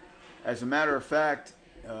 As a matter of fact,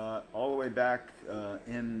 all the way back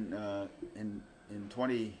in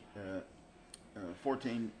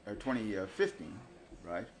 2014 or 2015,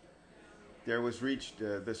 right? There was reached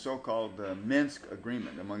the so-called Minsk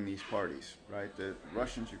agreement among these parties, right? The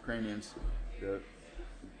Russians, Ukrainians, the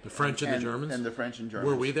French and the Germans? And the French and Germans.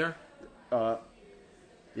 Were we there? The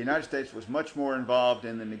United States was much more involved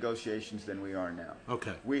in the negotiations than we are now.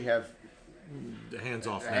 Okay. We have... Hands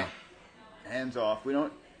off now. Hands off. We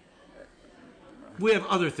don't... We have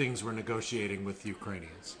other things we're negotiating with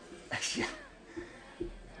Ukrainians. Yeah.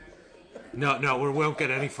 No, we won't get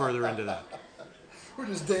any further into that. We're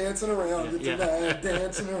just dancing around it tonight,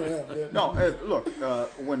 dancing around it. No, look,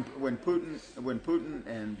 when Putin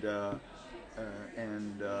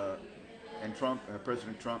and Trump,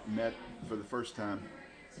 President Trump met for the first time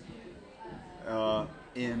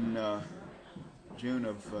in June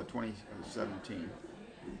of 2017,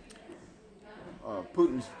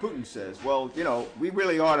 Putin says, well, we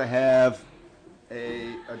really ought to have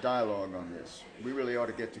a dialogue on this. We really ought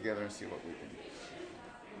to get together and see what we can do.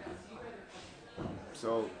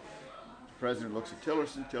 So the president looks at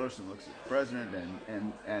Tillerson looks at the president,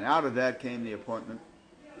 and out of that came the appointment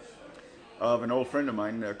of an old friend of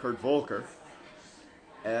mine, Kurt Volker,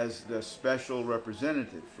 as the special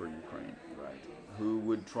representative for Ukraine, right, who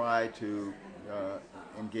would try to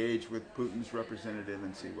engage with Putin's representative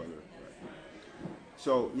and see whether. Right.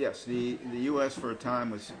 So yes, the U.S. for a time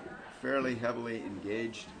was fairly heavily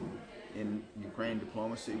engaged in Ukraine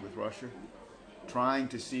diplomacy with Russia, trying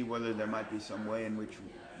to see whether there might be some way in which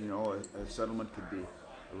a settlement could be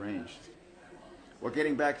arranged. Well,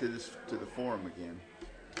 getting back to the forum again.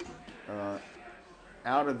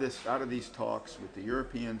 Out of these talks with the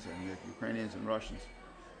Europeans and the Ukrainians and Russians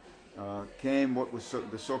came what was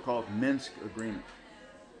the so-called Minsk Agreement,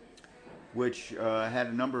 which had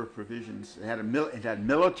a number of provisions. It had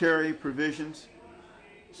military provisions,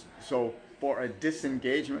 so for a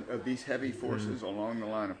disengagement of these heavy forces along the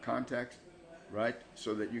line of contact, right,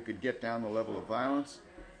 so that you could get down the level of violence,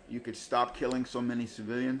 you could stop killing so many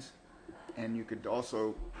civilians, and you could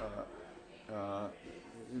also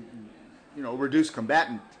reduce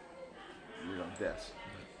combatant deaths.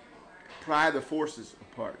 Pry the forces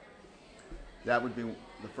apart. That would be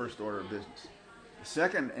the first order of business. The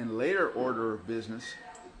second and later order of business,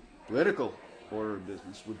 political order of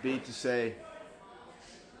business, would be to say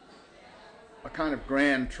a kind of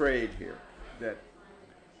grand trade here. That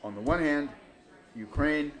on the one hand,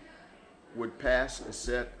 Ukraine would pass a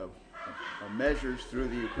set of measures through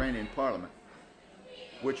the Ukrainian parliament,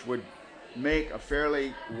 which would make a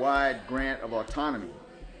fairly wide grant of autonomy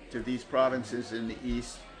to these provinces in the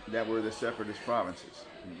east that were the separatist provinces,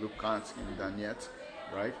 Luhansk and Donetsk,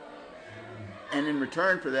 right? And in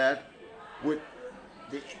return for that, would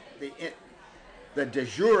the de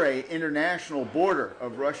jure international border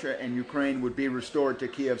of Russia and Ukraine would be restored to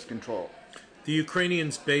Kiev's control. The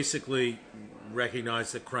Ukrainians basically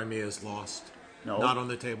recognize that Crimea is lost. No. Not on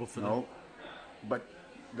the table for them. No. But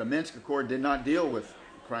the Minsk Accord did not deal with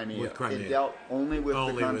Crimea. It dealt only with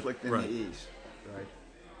the conflict in the east. Right.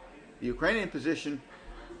 The Ukrainian position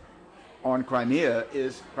on Crimea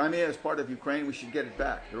is part of Ukraine. We should get it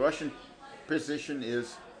back. The Russian position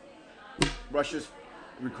is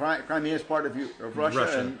Crimea is part of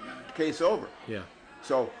Russia, and case over. Yeah.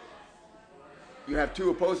 So you have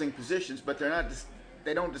two opposing positions, but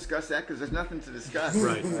they don't discuss that because there's nothing to discuss.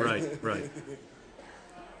 Right.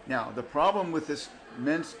 Now the problem with this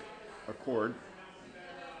Minsk Accord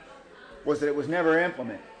was that it was never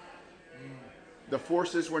implemented. The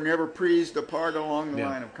forces were never preased apart along the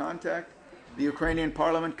line of contact. The Ukrainian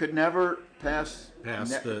parliament could never pass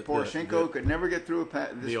Poroshenko could never get through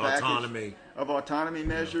this package of autonomy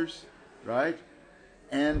measures, right?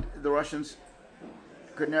 And the Russians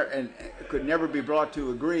could never be brought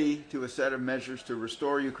to agree to a set of measures to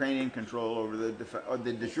restore Ukrainian control over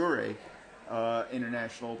the de jure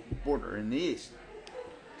international border in the east.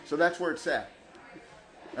 So that's where it's at.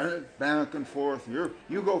 And back and forth.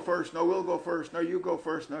 You go first. No, we'll go first. No, you go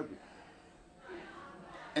first. No.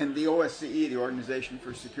 And the OSCE, the Organization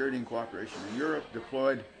for Security and Cooperation in Europe,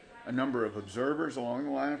 deployed a number of observers along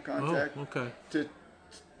the line of contact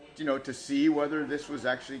to see whether this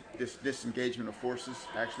disengagement of forces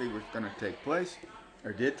actually was going to take place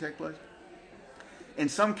or did take place. In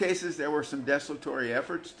some cases, there were some desultory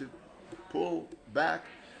efforts to pull back,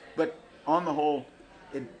 but on the whole,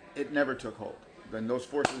 it never took hold. Then those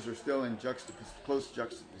forces are still in close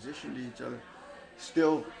juxtaposition to each other,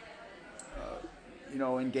 still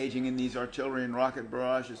engaging in these artillery and rocket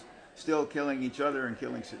barrages, still killing each other and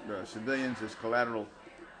killing civilians as collateral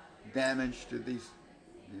damage to these,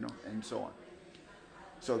 and so on.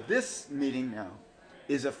 So this meeting now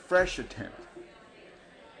is a fresh attempt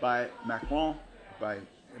by Macron, by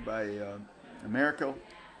Merkel,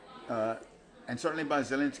 and certainly by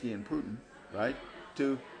Zelensky and Putin, right,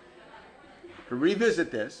 to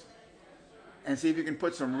revisit this and see if you can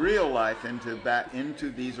put some real life into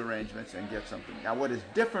these arrangements and get something. Now, what is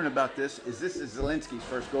different about this is Zelensky's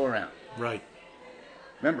first go-around. Right.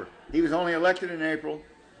 Remember, he was only elected in April,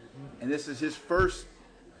 and this is his first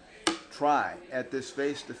try at this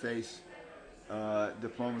face-to-face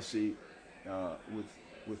diplomacy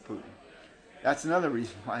with Putin. That's another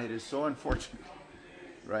reason why it is so unfortunate,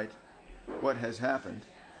 right, what has happened,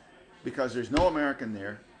 because there's no American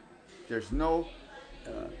there. There's no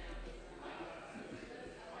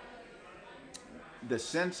the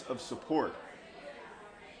sense of support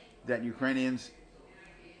that Ukrainians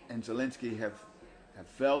and Zelensky have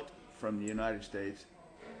felt from the United States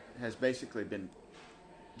has basically been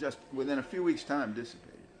just within a few weeks' time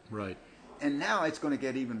dissipated. Right. And now it's going to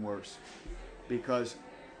get even worse, because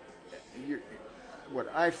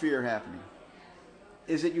what I fear happening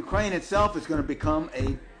is that Ukraine itself is going to become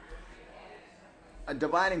a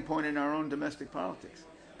dividing point in our own domestic politics.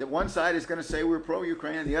 That one side is going to say we're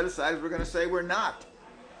pro-Ukraine, and the other side is we're going to say we're not.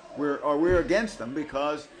 We're against them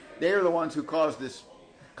because they are the ones who caused this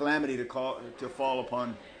calamity to fall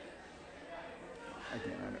upon.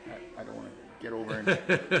 Again, I don't want to get over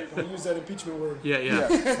it. Don't use that impeachment word.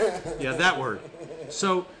 Yeah, that word.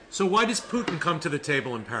 So why does Putin come to the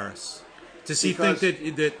table in Paris? Does he think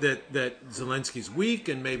that Zelensky's weak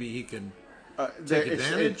and maybe he can take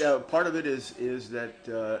advantage? Part of it is that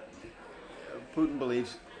Putin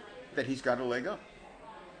believes that he's got a leg up,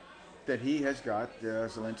 that he has got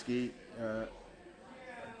Zelensky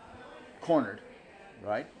cornered,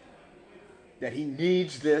 right? That he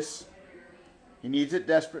needs this. He needs it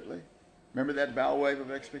desperately. Remember that bow wave of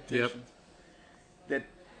expectation? Yep.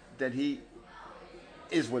 That he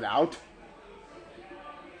is without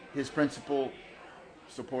his principal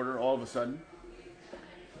supporter all of a sudden.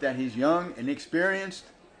 That he's young, inexperienced.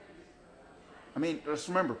 I mean, let's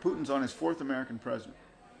remember, Putin's on his 4th American president.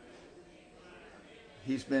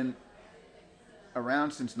 He's been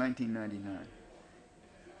around since 1999.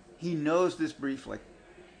 He knows this brief like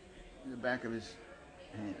the back of his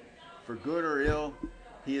hand. For good or ill,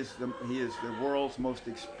 he is the world's most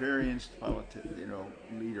experienced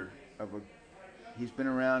leader he's been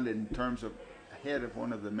around in terms of head of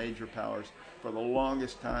one of the major powers for the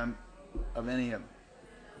longest time of any of them.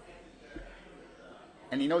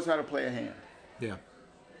 And he knows how to play a hand. Yeah.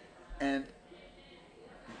 And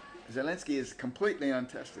Zelensky is completely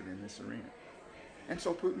untested in this arena. And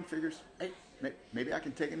so Putin figures, hey, maybe I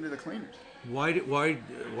can take him to the cleaners. Why and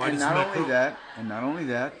does not only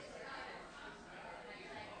that,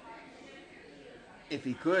 if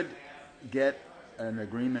he could get an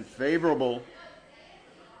agreement favorable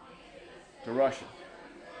to Russia,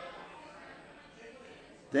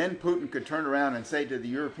 then Putin could turn around and say to the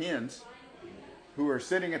Europeans who are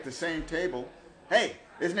sitting at the same table, hey,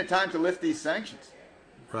 isn't it time to lift these sanctions?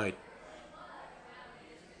 Right.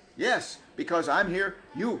 Yes, because I'm here,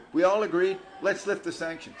 we all agreed, let's lift the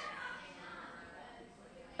sanctions.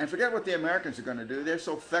 And forget what the Americans are going to do. They're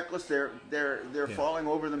so feckless, they're falling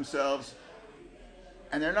over themselves,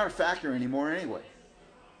 and they're not a factor anymore anyway.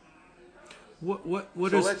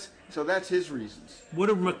 So that's his reasons. What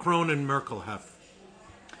do Macron and Merkel have?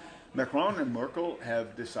 Macron and Merkel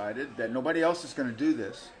have decided that nobody else is going to do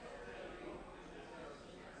this.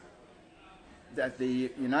 That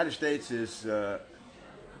the United States is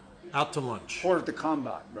out to lunch. Hors de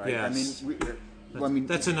combat, right? Yes. I mean,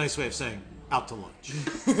 that's a nice way of saying out to lunch.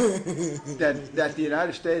 that the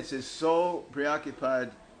United States is so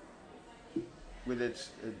preoccupied with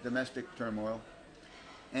its domestic turmoil,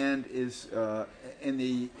 and is in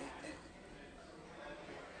the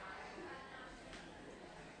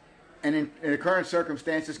current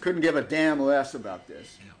circumstances couldn't give a damn less about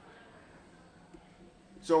this. Yeah.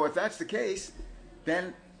 So if that's the case,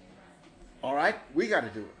 then all right, we got to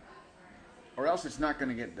do it, or else it's not going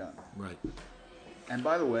to get done. Right. And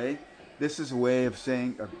by the way, this is a way of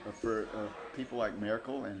saying for people like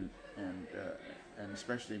Merkel and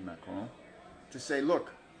especially Macron to say,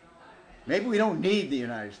 look, maybe we don't need the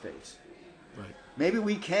United States. Right. Maybe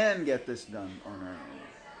we can get this done on our own.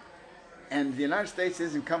 And the United States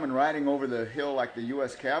isn't coming riding over the hill like the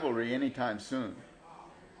U.S. cavalry anytime soon.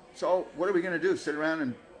 So what are we going to do? Sit around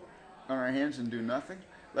and on our hands and do nothing?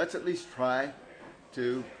 Let's at least try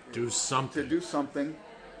to do something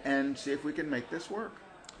and see if we can make this work.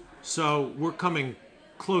 So we're coming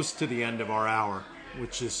close to the end of our hour,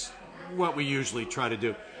 which is what we usually try to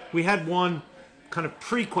do. We had one kind of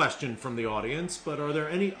pre-question from the audience, but are there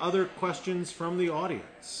any other questions from the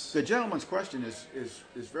audience? The gentleman's question is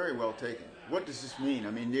very well taken. What does this mean?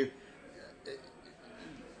 I mean,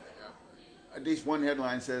 at least one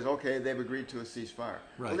headline says, okay, they've agreed to a ceasefire.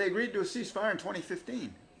 Right. Well, they agreed to a ceasefire in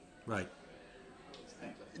 2015. Right.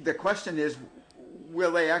 The question is,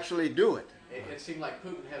 will they actually do it? It seemed like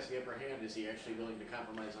Putin has the upper hand. Is he actually willing to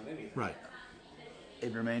compromise on anything? Right.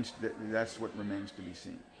 That's what remains to be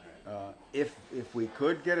seen. If we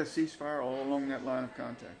could get a ceasefire all along that line of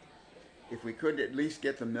contact, if we could at least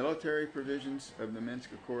get the military provisions of the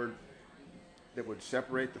Minsk Accord that would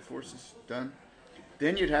separate the forces done,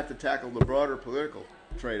 then you'd have to tackle the broader political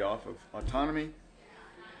trade-off of autonomy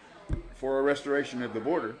for a restoration of the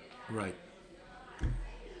border. Right.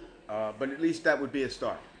 But at least that would be a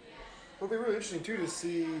start. It'll be really interesting, too, to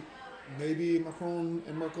see maybe Macron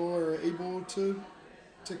and Merkel are able to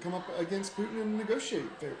to come up against Putin and negotiate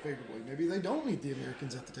favorably. Maybe they don't need the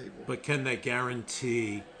Americans at the table. But can they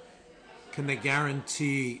guarantee?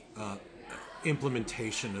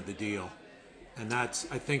 Implementation of the deal? And that's,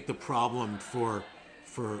 I think, the problem for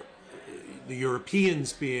the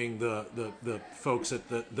Europeans being the folks at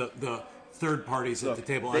the third parties at the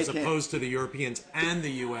table, as opposed to the Europeans and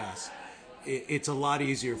the U.S. It's a lot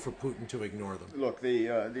easier for Putin to ignore them. Look,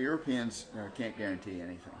 the Europeans can't guarantee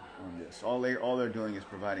anything on this. All they're doing is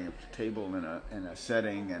providing a table and a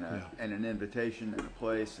setting and an invitation and a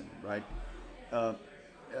place, and right.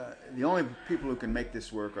 The only people who can make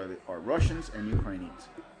this work are Russians and Ukrainians.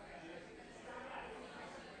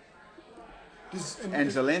 And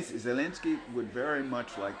Zelensky would very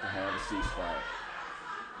much like to have a ceasefire,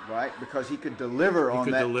 right? Because he could deliver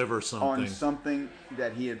on something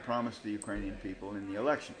that he had promised the Ukrainian people in the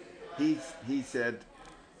election. He said,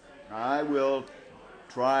 "I will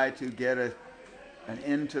try to get an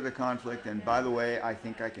end to the conflict, and by the way, I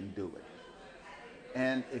think I can do it."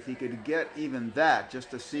 And if he could get even that,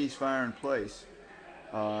 just a ceasefire in place,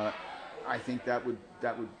 I think that would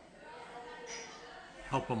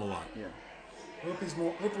help him a lot. Yeah.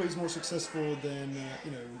 Hopefully he's more successful than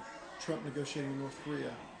Trump negotiating with North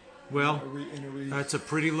Korea. Well, that's a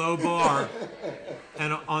pretty low bar.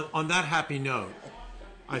 And on that happy note,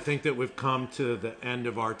 I think that we've come to the end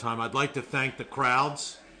of our time. I'd like to thank the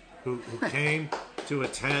crowds who came to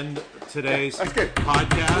attend today's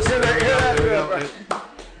podcast.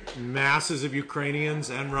 Masses of Ukrainians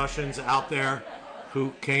and Russians out there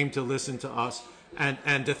who came to listen to us.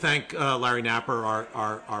 And to thank Larry Napper,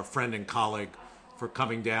 our friend and colleague, for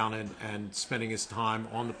coming down and spending his time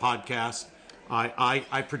on the podcast.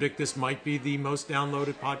 I predict this might be the most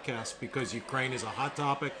downloaded podcast because Ukraine is a hot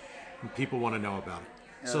topic and people want to know about it.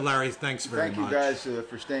 So, Larry, thanks very much. Thank you guys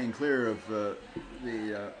for staying clear of the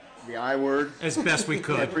I word. As best we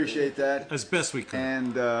could. I appreciate that. As best we could.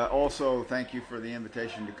 And also, thank you for the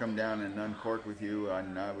invitation to come down and uncork with you,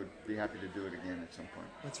 and I would be happy to do it again at some point.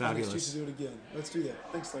 That's fabulous. To do it again. Let's do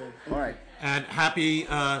that. Thanks, Larry. All right. And happy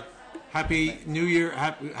New Year,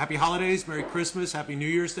 happy holidays, Merry Christmas, Happy New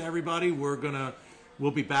Year's to everybody.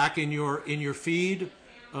 We'll be back in your feed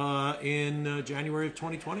in January of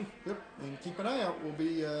 2020. Yep, and keep an eye out. We'll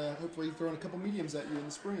be hopefully throwing a couple mediums at you in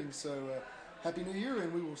the spring. So Happy New Year,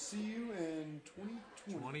 and we will see you in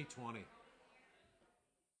 2020. 2020.